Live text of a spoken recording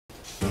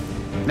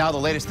Now the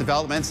latest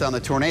developments on the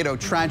tornado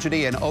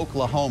tragedy in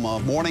Oklahoma.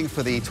 Mourning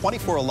for the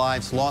 24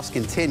 lives lost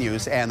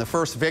continues, and the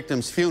first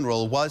victim's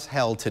funeral was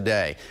held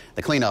today.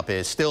 The cleanup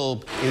is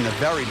still in the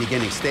very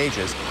beginning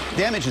stages.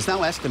 Damage is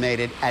now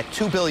estimated at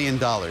 $2 billion,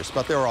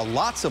 but there are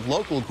lots of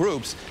local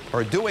groups who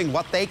are doing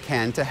what they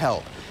can to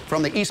help.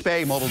 From the East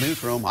Bay Mobile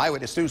Newsroom,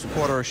 Eyewitness News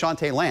reporter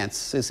Shantae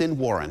Lance is in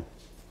Warren.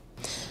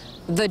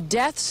 The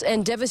deaths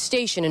and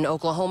devastation in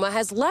Oklahoma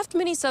has left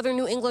many Southern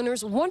New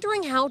Englanders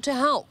wondering how to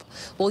help.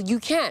 Well, you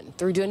can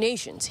through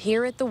donations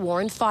here at the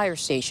Warren Fire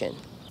Station.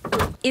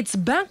 It's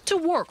back to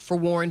work for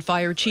Warren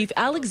Fire Chief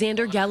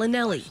Alexander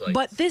Gallinelli,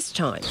 but this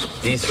time,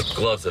 these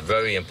gloves are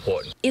very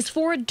important. Is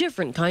for a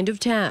different kind of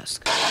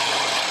task.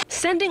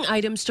 Sending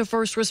items to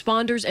first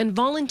responders and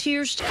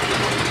volunteers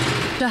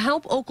to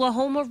help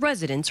Oklahoma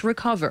residents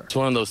recover. It's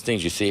one of those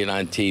things you see it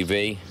on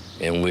TV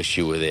and wish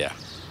you were there.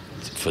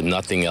 For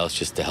nothing else,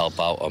 just to help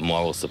out, a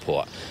moral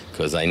support,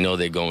 because I know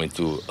they're going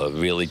through a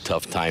really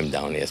tough time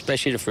down there,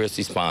 especially the first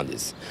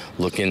responders,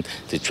 looking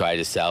to try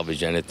to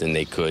salvage anything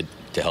they could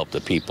to help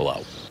the people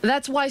out.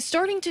 That's why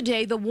starting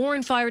today, the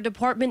Warren Fire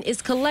Department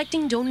is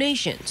collecting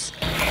donations.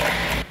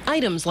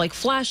 Items like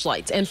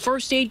flashlights and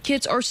first aid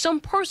kits are some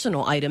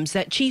personal items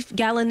that Chief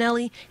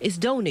Gallinelli is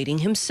donating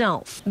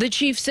himself. The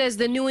chief says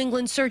the New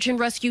England Search and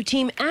Rescue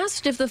Team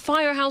asked if the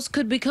firehouse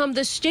could become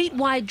the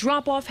statewide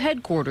drop-off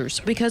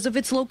headquarters because of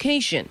its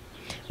location.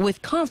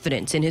 With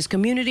confidence in his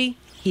community,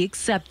 he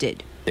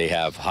accepted. They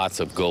have hearts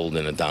of gold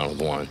in the Donald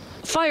Warren.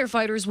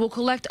 Firefighters will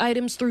collect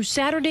items through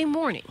Saturday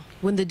morning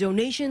when the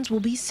donations will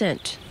be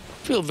sent.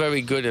 I feel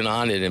very good and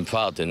honored and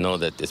proud to know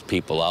that there's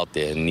people out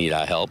there who need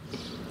our help,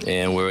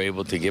 and we're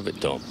able to give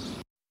it to them.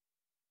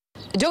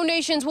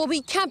 Donations will be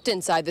kept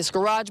inside this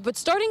garage, but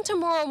starting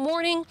tomorrow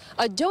morning,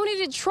 a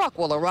donated truck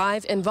will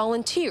arrive and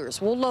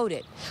volunteers will load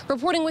it.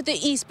 Reporting with the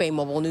East Bay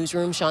Mobile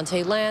Newsroom,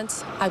 Shantae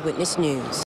Lance, Eyewitness News.